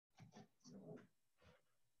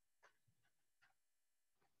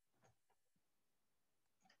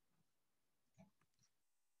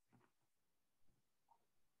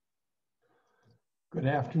Good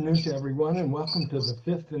afternoon to everyone, and welcome to the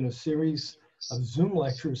fifth in a series of Zoom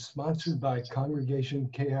lectures sponsored by Congregation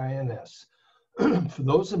KINS. For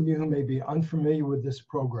those of you who may be unfamiliar with this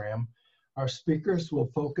program, our speakers will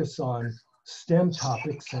focus on STEM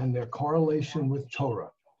topics and their correlation with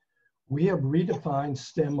Torah. We have redefined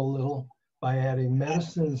STEM a little by adding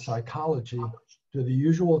medicine and psychology to the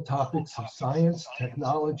usual topics of science,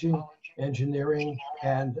 technology, engineering,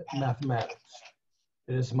 and mathematics.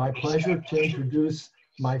 It is my pleasure to introduce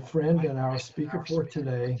my friend and our speaker for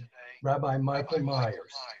today, Rabbi Michael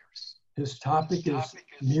Myers. His topic is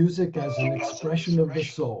music as an expression of the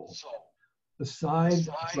soul. Aside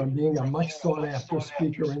from being a much sought after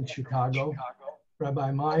speaker in Chicago,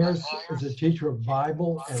 Rabbi Myers is a teacher of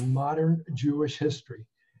Bible and modern Jewish history.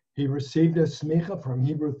 He received a smicha from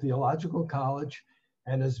Hebrew Theological College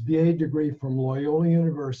and his BA degree from Loyola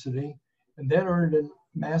University, and then earned a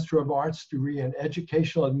Master of Arts degree in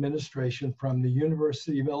Educational Administration from the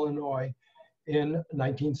University of Illinois in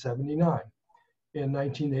 1979. In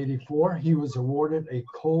 1984, he was awarded a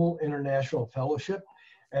Cole International Fellowship,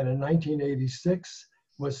 and in 1986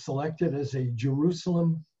 was selected as a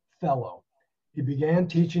Jerusalem Fellow. He began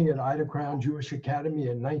teaching at Ida Crown Jewish Academy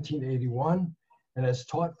in 1981 and has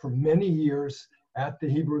taught for many years at the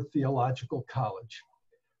Hebrew Theological College.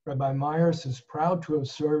 Rabbi Myers is proud to have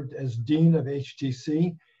served as Dean of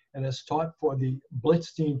HTC and has taught for the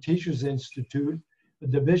Blitzstein Teachers Institute, a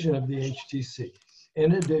division of the HTC.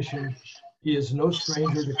 In addition, he is no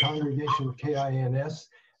stranger to Congregation KINS,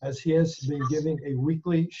 as he has been giving a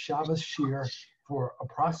weekly Shabbos shir for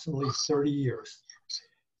approximately 30 years.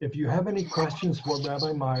 If you have any questions for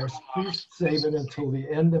Rabbi Myers, please save it until the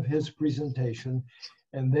end of his presentation,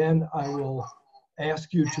 and then I will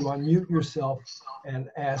ask you to unmute yourself and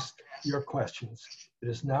ask your questions. It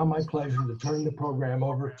is now my pleasure to turn the program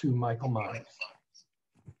over to Michael Myers.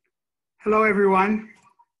 Hello, everyone.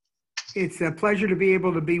 It's a pleasure to be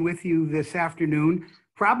able to be with you this afternoon.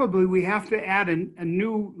 Probably we have to add a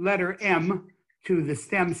new letter M to the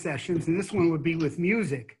STEM sessions, and this one would be with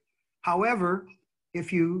music. However,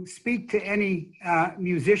 if you speak to any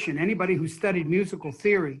musician, anybody who studied musical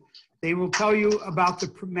theory, they will tell you about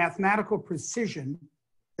the mathematical precision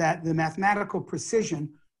that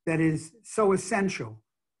is so essential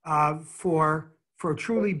for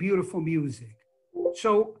truly beautiful music.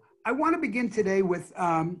 So I want to begin today with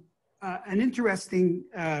an interesting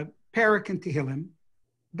parak in Tehillim.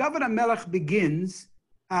 David HaMelech begins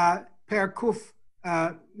per Kuf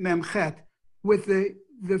Memchet with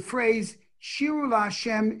the phrase Shiru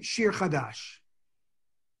LaHashem Shir Chadash.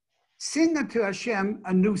 Sing unto Hashem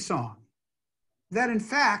a new song. That in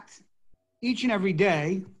fact, each and every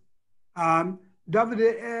day, David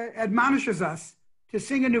admonishes us to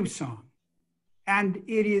sing a new song. And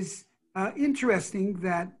it is interesting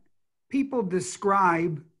that people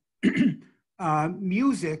describe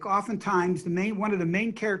music, oftentimes one of the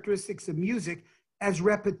main characteristics of music, as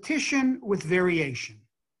repetition with variation.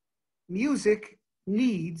 Music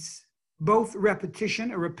needs both repetition,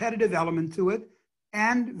 a repetitive element to it,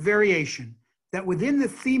 and variation, that within the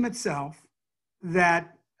theme itself,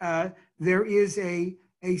 that there is a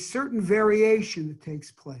certain variation that takes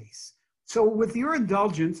place. So with your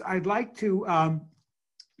indulgence, I'd like to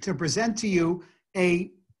present to you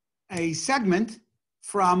a segment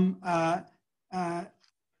from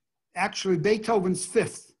actually Beethoven's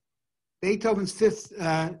fifth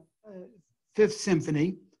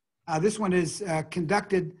symphony. This one is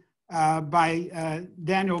conducted by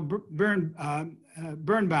Daniel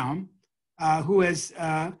Birnbaum, who is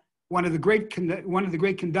one of the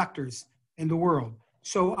great conductors in the world.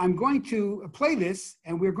 So I'm going to play this,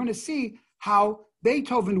 and we're going to see how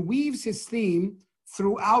Beethoven weaves his theme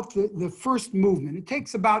throughout the first movement. It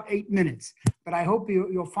takes about 8 minutes, but I hope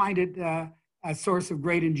you'll find it a source of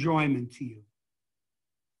great enjoyment to you.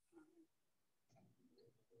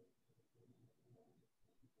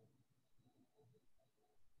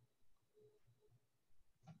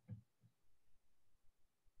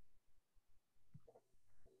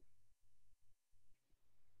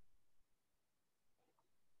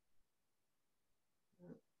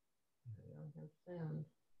 Sound.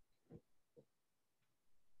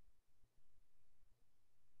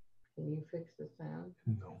 Can you fix the sound?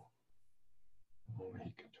 No. Only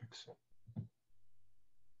he can fix it.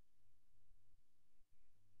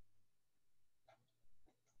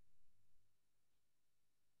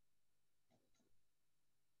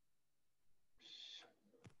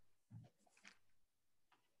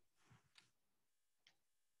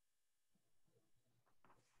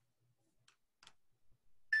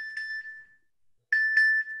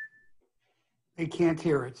 They can't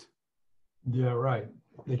hear it. Yeah, right.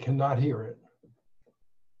 They cannot hear it.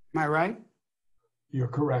 Am I right? You're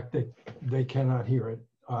correct. They cannot hear it.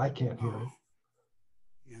 I can't hear it.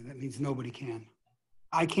 Yeah, that means nobody can.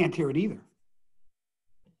 I can't hear it either.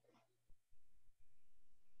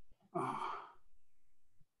 Oh.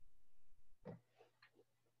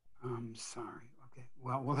 I'm sorry. Okay.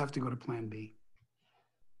 Well, we'll have to go to plan B.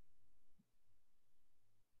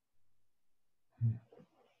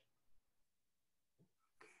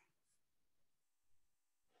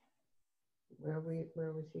 Where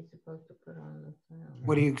was he supposed to put on the sound?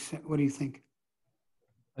 What do you think?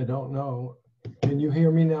 I don't know. Can you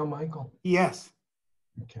hear me now, Michael? Yes.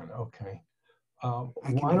 You can. Okay. I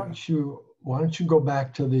can Why hear don't you go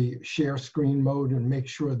back to the share screen mode and make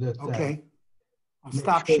sure that Okay. I'll make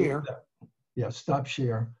stop sure share. yeah, stop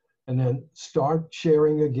share, and then start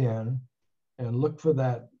sharing again, and look for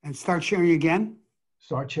that. And start sharing again?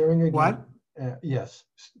 Start sharing again. What? Yes.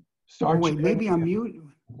 Oh, Start. wait, sharing maybe I'm again. mute.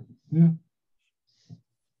 Hmm?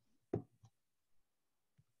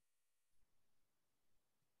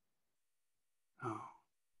 Oh.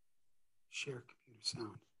 Share computer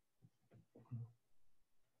sound.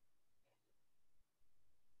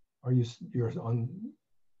 You're on?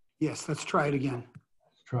 Yes, let's try it again.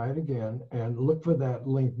 Try it again and look for that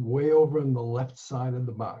link way over on the left side of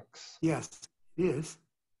the box. Yes, it is.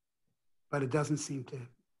 But it doesn't seem to,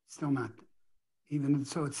 still not. Even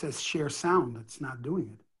so, it says share sound. It's not doing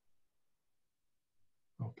it.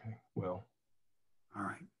 Okay, well, All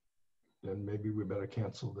right. then maybe we better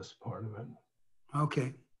cancel this part of it.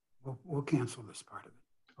 Okay. We'll cancel this part of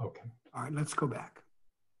it. Okay. All right, let's go back.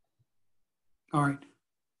 All right.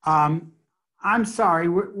 I'm sorry,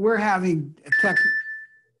 we're having a tech.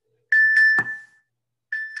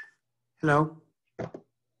 Hello?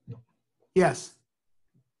 Yes.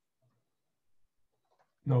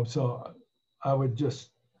 No, so I would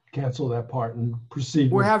just cancel that part and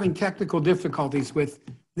proceed. We're having technical difficulties with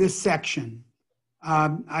this section.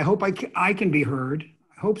 I hope I can be heard.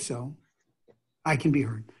 I hope so. I can be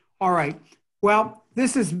heard. All right. Well,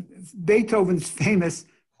 this is Beethoven's famous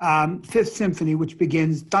Fifth Symphony, which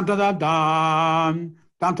begins dun dun dun dun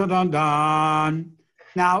dun dun dun dun.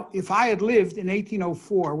 Now, if I had lived in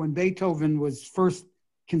 1804 when Beethoven was first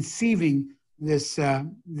conceiving this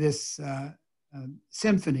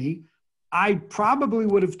symphony, I probably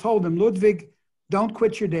would have told him, Ludwig, don't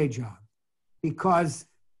quit your day job, because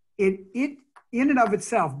it in and of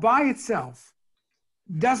itself, by itself,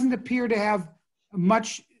 doesn't appear to have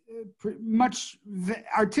much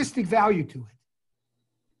artistic value to it.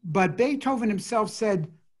 But Beethoven himself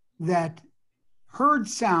said that heard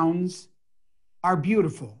sounds are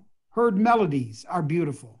beautiful, heard melodies are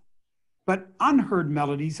beautiful, but unheard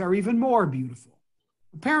melodies are even more beautiful.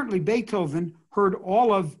 Apparently, Beethoven heard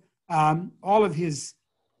all of his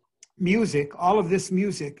music, all of this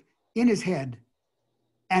music in his head.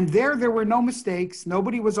 And there were no mistakes.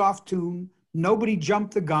 Nobody was off tune. Nobody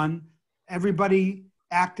jumped the gun. Everybody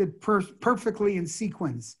acted perfectly in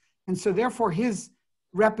sequence. And so therefore his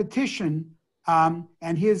repetition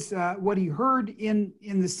and his what he heard in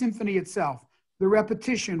the symphony itself, the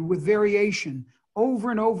repetition with variation over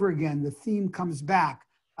and over again, the theme comes back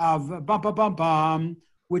of bum, bum, bum, bum,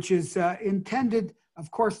 which is intended, of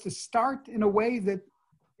course, to start in a way that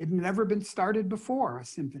it had never been started before, a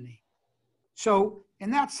symphony. So in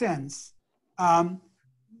that sense,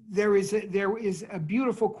 there is a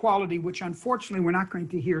beautiful quality, which unfortunately we're not going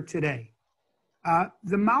to hear today.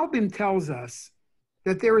 The Malbim tells us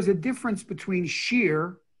that there is a difference between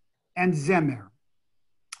shir and zemer.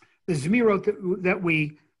 The zmirot that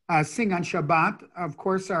we sing on Shabbat, of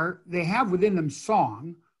course, they have within them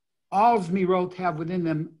song. All zmirot have within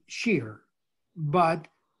them shir. But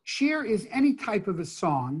shir is any type of a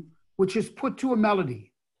song which is put to a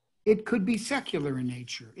melody. It could be secular in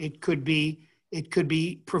nature. It could be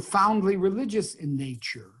profoundly religious in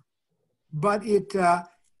nature. But it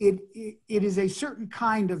is a certain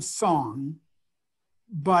kind of song.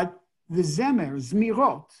 But the zemer,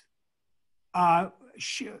 zmirot,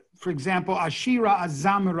 for example, Ashira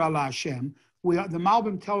Azamira La Hashem, the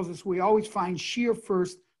Malbim tells us we always find shir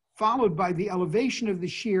first, followed by the elevation of the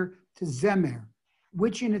shir to zemer,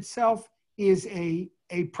 which in itself is a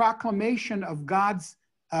proclamation of God's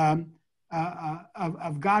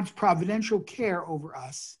providential care over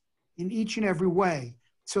us in each and every way,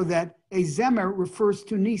 so that a zemer refers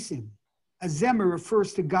to nisim. A zemer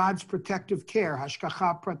refers to God's protective care,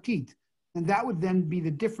 hashkacha pratit, and that would then be the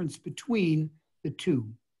difference between the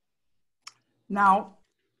two. Now,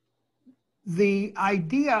 the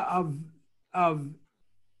idea of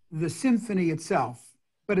the symphony itself,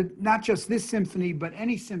 but not just this symphony, but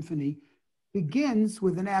any symphony, begins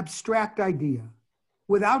with an abstract idea,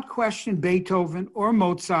 without question, Beethoven or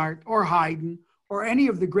Mozart or Haydn or any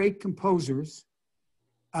of the great composers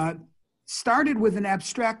started with an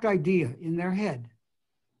abstract idea in their head.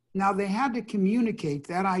 Now they had to communicate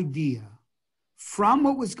that idea from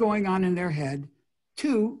what was going on in their head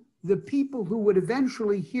to the people who would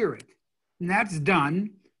eventually hear it. And that's done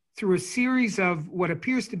through a series of what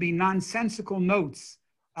appears to be nonsensical notes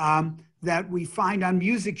that we find on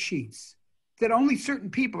music sheets that only certain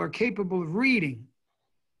people are capable of reading.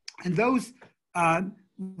 And those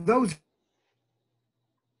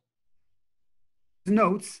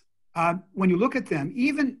notes, when you look at them,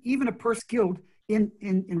 even a person skilled in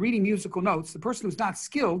reading musical notes, the person who's not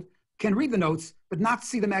skilled can read the notes, but not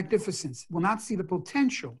see the magnificence, will not see the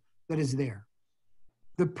potential that is there.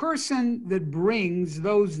 The person that brings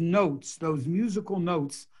those notes, those musical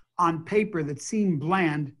notes on paper that seem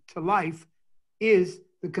bland to life is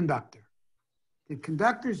the conductor. The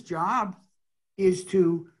conductor's job is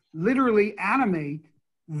to literally animate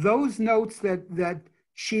those notes that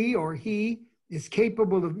she or he is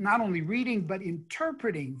capable of not only reading, but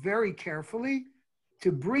interpreting very carefully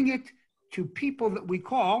to bring it to people that we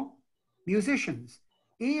call musicians.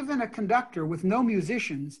 Even a conductor with no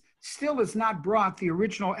musicians still has not brought the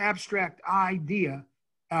original abstract idea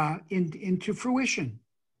into fruition.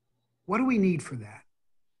 What do we need for that?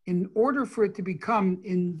 In order for it to become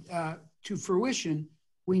to fruition,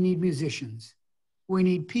 we need musicians. We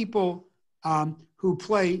need people who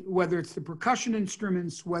play, whether it's the percussion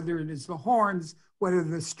instruments, whether it is the horns, whether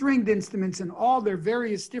the stringed instruments in all their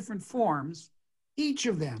various different forms. Each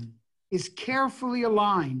of them is carefully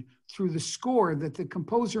aligned through the score that the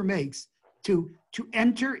composer makes to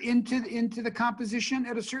enter into the composition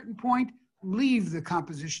at a certain point, leave the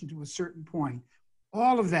composition to a certain point.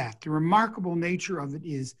 All of that, the remarkable nature of it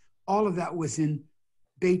is, all of that was in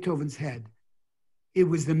Beethoven's head. It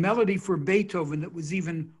was the melody for Beethoven that was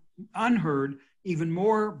even unheard, even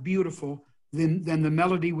more beautiful than the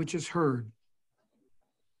melody which is heard.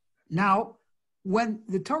 Now, when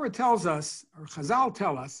the Torah tells us, or Chazal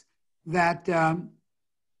tell us, that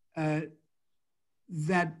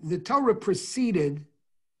that the Torah preceded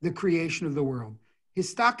the creation of the world,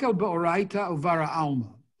 Histakel ba'oraita uvara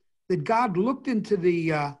alma, that God looked into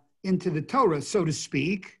the Torah, so to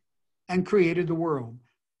speak, and created the world.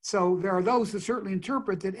 So there are those that certainly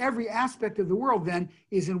interpret that every aspect of the world then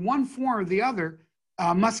is in one form or the other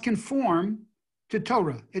must conform to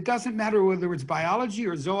Torah. It doesn't matter whether it's biology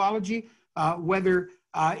or zoology, whether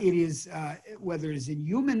it is in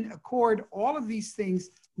human accord. All of these things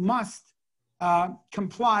must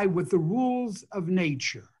comply with the rules of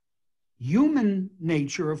nature. Human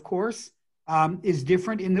nature, of course, is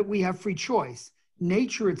different in that we have free choice.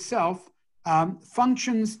 Nature itself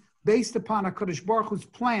functions based upon HaKadosh Baruch Hu's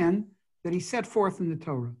plan that he set forth in the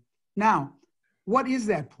Torah. Now, what is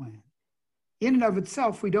that plan? In and of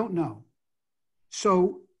itself, we don't know.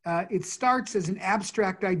 So it starts as an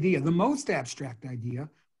abstract idea, the most abstract idea,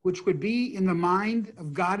 which would be in the mind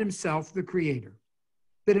of God himself, the creator.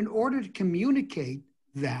 That in order to communicate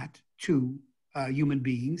that to human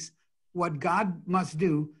beings, what God must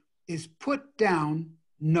do is put down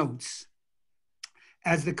notes.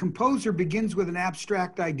 As the composer begins with an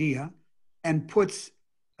abstract idea and puts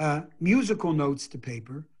musical notes to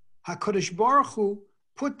paper, HaKadosh Baruch Hu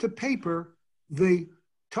put to paper the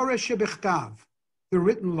Torah Shebichtav, the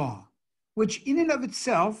written law, which in and of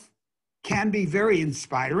itself can be very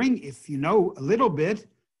inspiring if you know a little bit,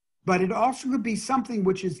 but it also could be something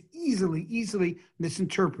which is easily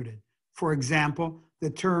misinterpreted. For example, the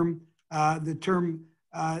term that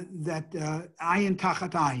ayin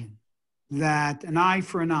tachat ayin, that an eye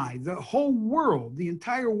for an eye. The whole world, the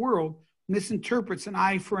entire world, misinterprets an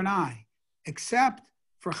eye for an eye, except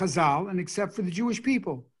for Chazal and except for the Jewish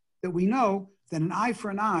people, that we know that an eye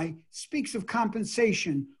for an eye speaks of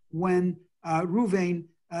compensation when Ruvain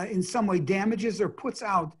in some way damages or puts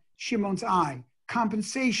out Shimon's eye.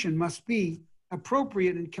 Compensation must be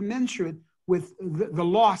appropriate and commensurate with the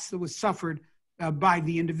loss that was suffered by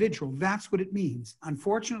the individual. That's what it means.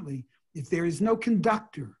 Unfortunately, if there is no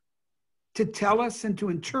conductor to tell us and to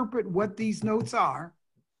interpret what these notes are,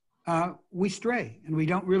 we stray and we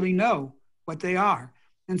don't really know what they are.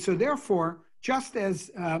 And so therefore, just as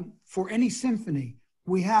for any symphony,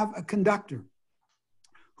 we have a conductor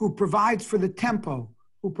who provides for the tempo,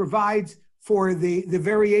 who provides for the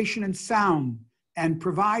variation in sound, and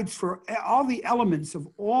provides for all the elements of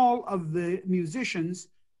all of the musicians,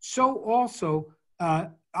 so also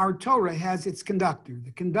our Torah has its conductor.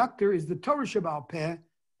 The conductor is the Torah Sheba'al Peh,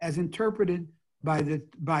 as interpreted by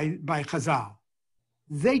Chazal.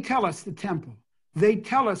 They tell us the tempo. They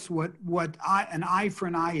tell us what an eye for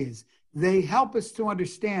an eye is. They help us to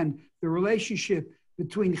understand the relationship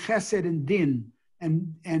between chesed and din,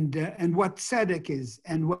 and what tzedek is,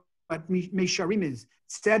 and what mesharim is.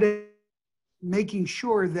 Tzedek, making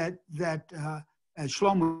sure that as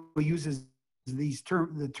Shlomo uses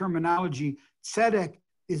the terminology, tzedek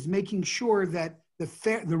is making sure that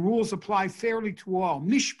the rules apply fairly to all.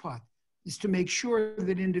 Mishpat is to make sure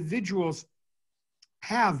that individuals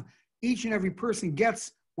have, each and every person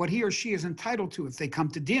gets what he or she is entitled to. If they come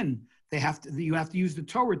to din, you have to use the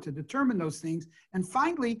Torah to determine those things. And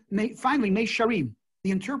finally, mesharim,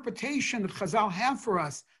 the interpretation that Chazal have for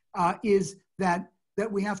us is that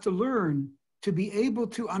we have to learn to be able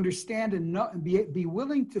to understand and be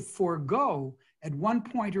willing to forego at one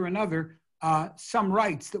point or another some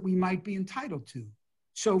rights that we might be entitled to.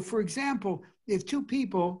 So, for example, if two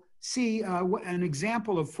people see an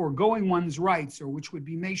example of foregoing one's rights, or which would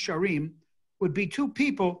be mesharim, would be two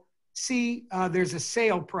people see there's a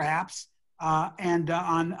sale perhaps and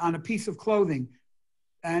on a piece of clothing,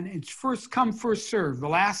 and it's first come, first served. The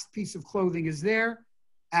last piece of clothing is there,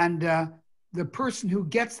 and the person who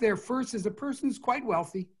gets there first is a person who's quite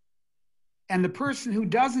wealthy, and the person who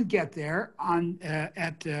doesn't get there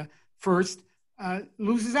at first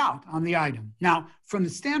loses out on the item. Now, from the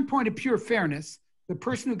standpoint of pure fairness, the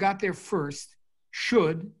person who got there first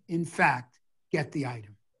should, in fact, get the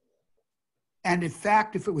item. And in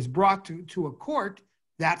fact, if it was brought to a court,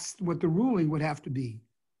 that's what the ruling would have to be.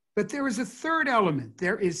 But there is a third element.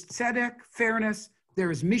 There is tzedek, fairness,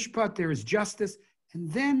 there is mishpat, there is justice, and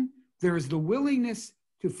then there is the willingness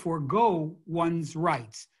to forego one's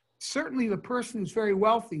rights. Certainly the person who's very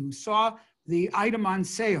wealthy, who saw the item on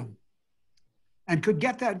sale and could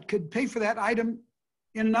pay for that item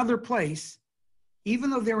in another place,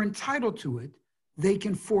 even though they're entitled to it, they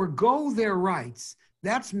can forego their rights.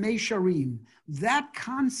 That's mesharim. That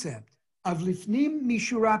concept of lifnim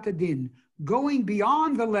mishurat adin, going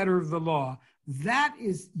beyond the letter of the law, that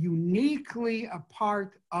is uniquely a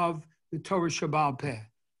part of the Torah Shebaal Peh.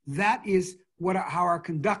 That is how our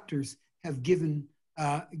conductors have given,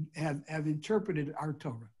 have interpreted our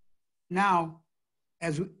Torah. Now,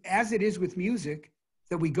 as it is with music,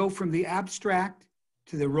 that we go from the abstract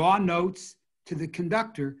to the raw notes to the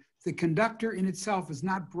conductor in itself has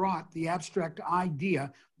not brought the abstract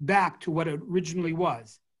idea back to what it originally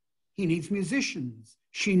was. He needs musicians.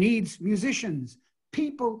 She needs musicians,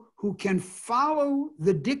 people who can follow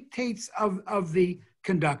the dictates of the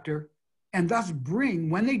conductor, and thus bring,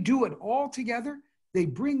 when they do it all together, they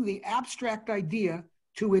bring the abstract idea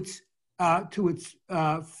to its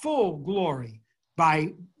full glory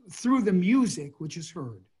through the music which is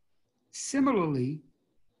heard. Similarly,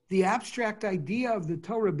 the abstract idea of the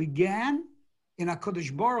Torah began in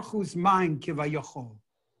HaKadosh Baruch Hu's mind, kivayachol.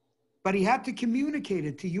 But he had to communicate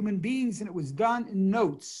it to human beings, and it was done in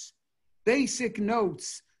notes, basic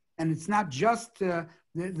notes. And it's not just the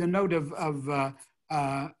note of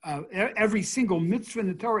every single mitzvah in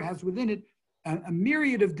the Torah has within it a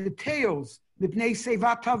myriad of details. Mipnei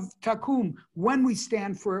sevat takum, when we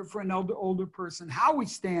stand for an older person, how we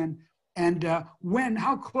stand, and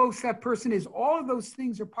how close that person is. All of those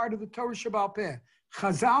things are part of the Torah Shebaal Peh.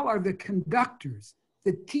 Chazal are the conductors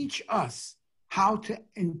that teach us how to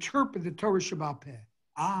interpret the Torah Shebaal Peh.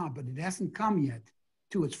 But it hasn't come yet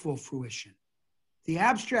to its full fruition. The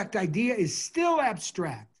abstract idea is still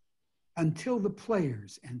abstract until the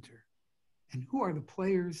players enter. And who are the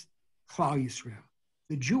players? Klal Yisrael,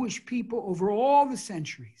 the Jewish people over all the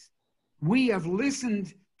centuries. We have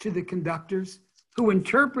listened to the conductors who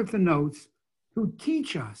interpret the notes, who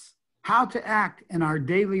teach us how to act in our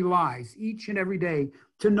daily lives each and every day,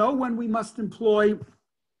 to know when we must employ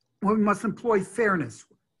fairness,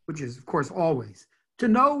 which is, of course, always, to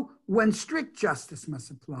know when strict justice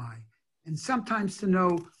must apply, and sometimes to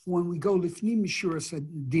know when we go lifnim mishuras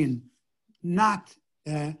din, not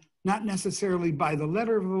necessarily by the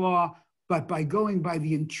letter of the law, but by going by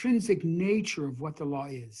the intrinsic nature of what the law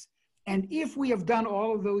is. And if we have done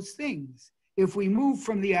all of those things, if we move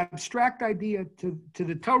from the abstract idea to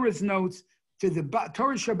the Torah's notes, to the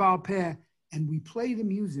Torah Shebaal Peh, and we play the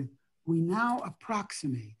music, we now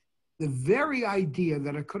approximate the very idea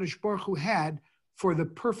that HaKadosh Baruch Hu had for the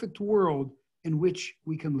perfect world in which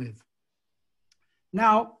we can live.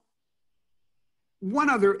 Now, one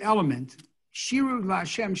other element, Shiru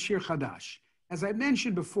L'Hashem Shir Chadash. As I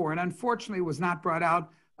mentioned before, and unfortunately was not brought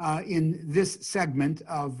out in this segment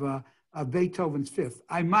of Beethoven's Fifth,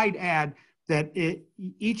 I might add that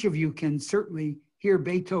each of you can certainly hear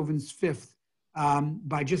Beethoven's Fifth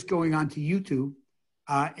by just going onto YouTube,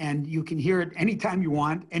 and you can hear it anytime you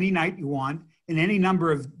want, any night you want, in any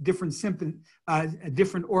number of different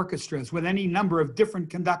different orchestras with any number of different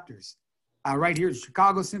conductors. right here,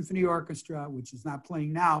 Chicago Symphony Orchestra, which is not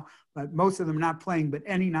playing now, but most of them not playing, but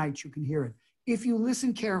any night you can hear it. If you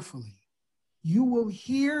listen carefully, you will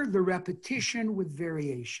hear the repetition with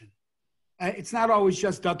variation. It's not always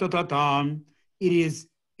just da-da-da-da. It is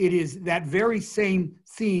that very same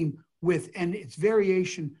theme and its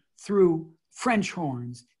variation through French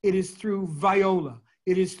horns. It is through viola.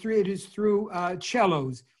 It is through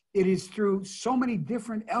cellos. It is through so many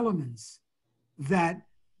different elements that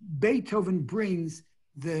Beethoven brings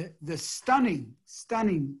the stunning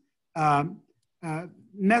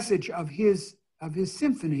message of his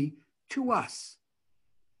symphony to us.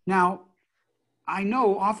 Now, I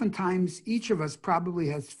know oftentimes each of us probably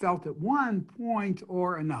has felt at one point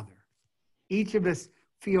or another. Each of us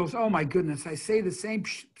feels, oh my goodness, I say the same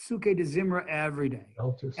Psuke de Zimra every day.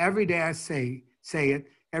 Every day I say it.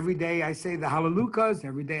 Every day I say the Hallelujahs.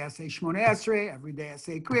 Every day I say Shmoneh Esrei. Every day I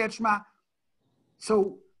say Kriyat Shema.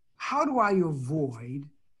 So how do I avoid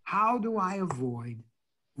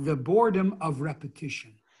the boredom of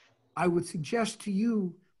repetition? I would suggest to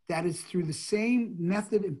you that is through the same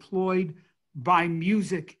method employed by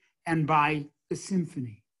music and by the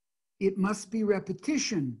symphony. It must be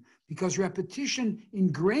repetition, because repetition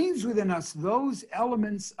ingrains within us those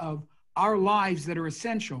elements of our lives that are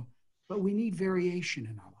essential, but we need variation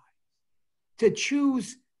in our lives. To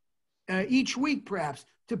choose each week, perhaps,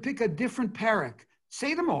 to pick a different parak.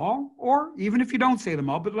 Say them all, or even if you don't say them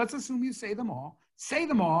all, but let's assume you say them all. Say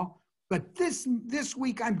them all, but this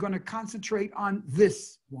week I'm going to concentrate on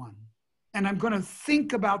this one. And I'm going to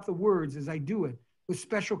think about the words as I do it with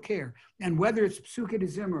special care. And whether it's Psuke de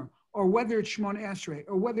Zimra, or whether it's Shmoneh Esrei,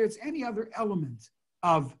 or whether it's any other element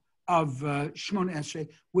of Shmoneh Esrei,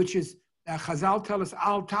 which is Chazal tell us,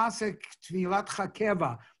 Al tasek tfilat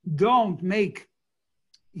chakeva. Don't make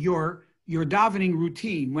your davening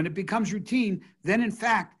routine. When it becomes routine, then in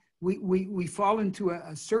fact we fall into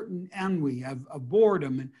a certain ennui of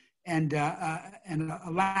boredom and a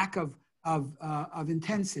lack of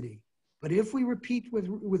intensity. But if we repeat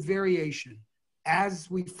with variation, as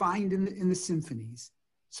we find in the symphonies,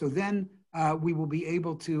 so then we will be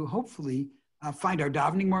able to hopefully find our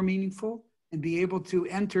davening more meaningful and be able to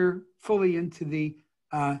enter fully into the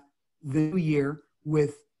new year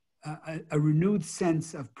with a renewed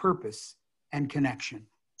sense of purpose and connection.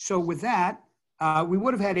 So with that, we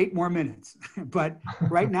would have had 8 more minutes, but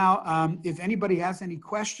right now, if anybody has any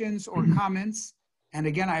questions or comments, and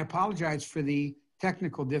again, I apologize for the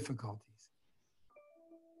technical difficulties.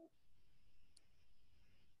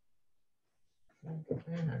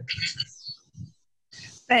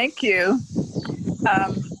 Thank you.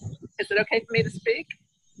 Is it okay for me to speak?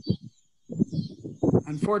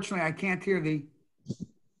 Unfortunately, I can't hear You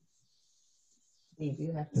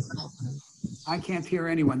have to call them. I can't hear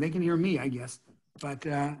anyone. They can hear me, I guess. But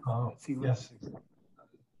let's see. Yes.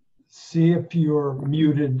 See if you're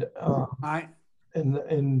muted in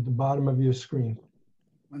the bottom of your screen.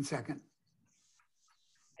 1 second.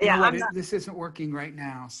 Yeah, this isn't working right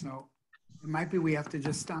now, so it might be we have to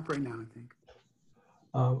just stop right now, I think.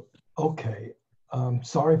 Okay.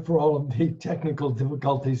 Sorry for all of the technical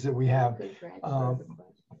difficulties that we have.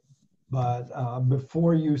 But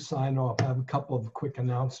before you sign off, I have a couple of quick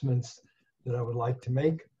announcements that I would like to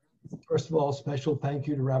make. First of all, special thank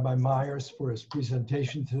you to Rabbi Myers for his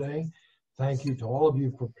presentation today. Thank you to all of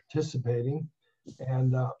you for participating.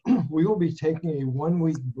 And we will be taking a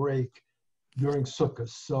 1-week break during Sukkot.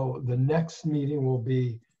 So the next meeting will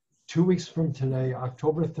be 2 weeks from today,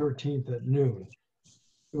 October 13th at noon.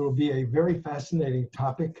 It will be a very fascinating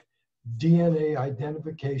topic, DNA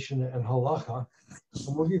identification and halacha,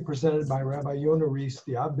 and will be presented by Rabbi Yonah Rees,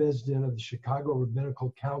 the Av Beis Din of the Chicago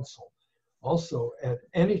Rabbinical Council. Also, at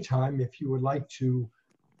any time, if you would like to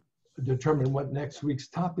determine what next week's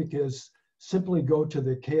topic is, simply go to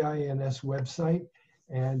the KINS website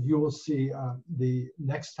and you will see the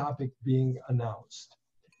next topic being announced.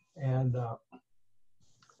 And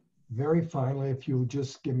very finally, if you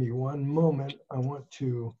just give me one moment, I want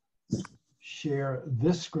to share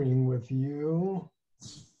this screen with you.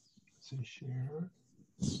 Let's see, share.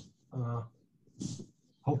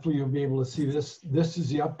 Hopefully you'll be able to see this. This is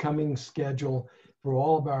the upcoming schedule for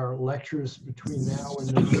all of our lectures between now and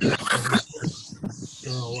the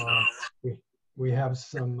So we have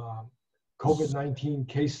some COVID-19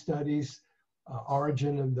 case studies,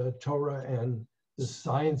 origin of the Torah and the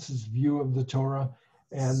science's view of the Torah,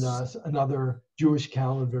 and another Jewish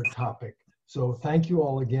calendar topic. So thank you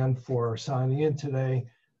all again for signing in today.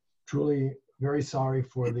 Truly very sorry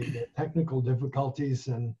for the technical difficulties,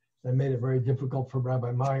 and that made it very difficult for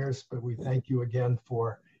Rabbi Myers, but we thank you again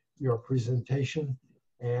for your presentation.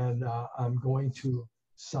 And I'm going to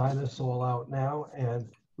sign us all out now, and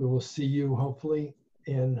we will see you hopefully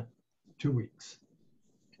in 2 weeks.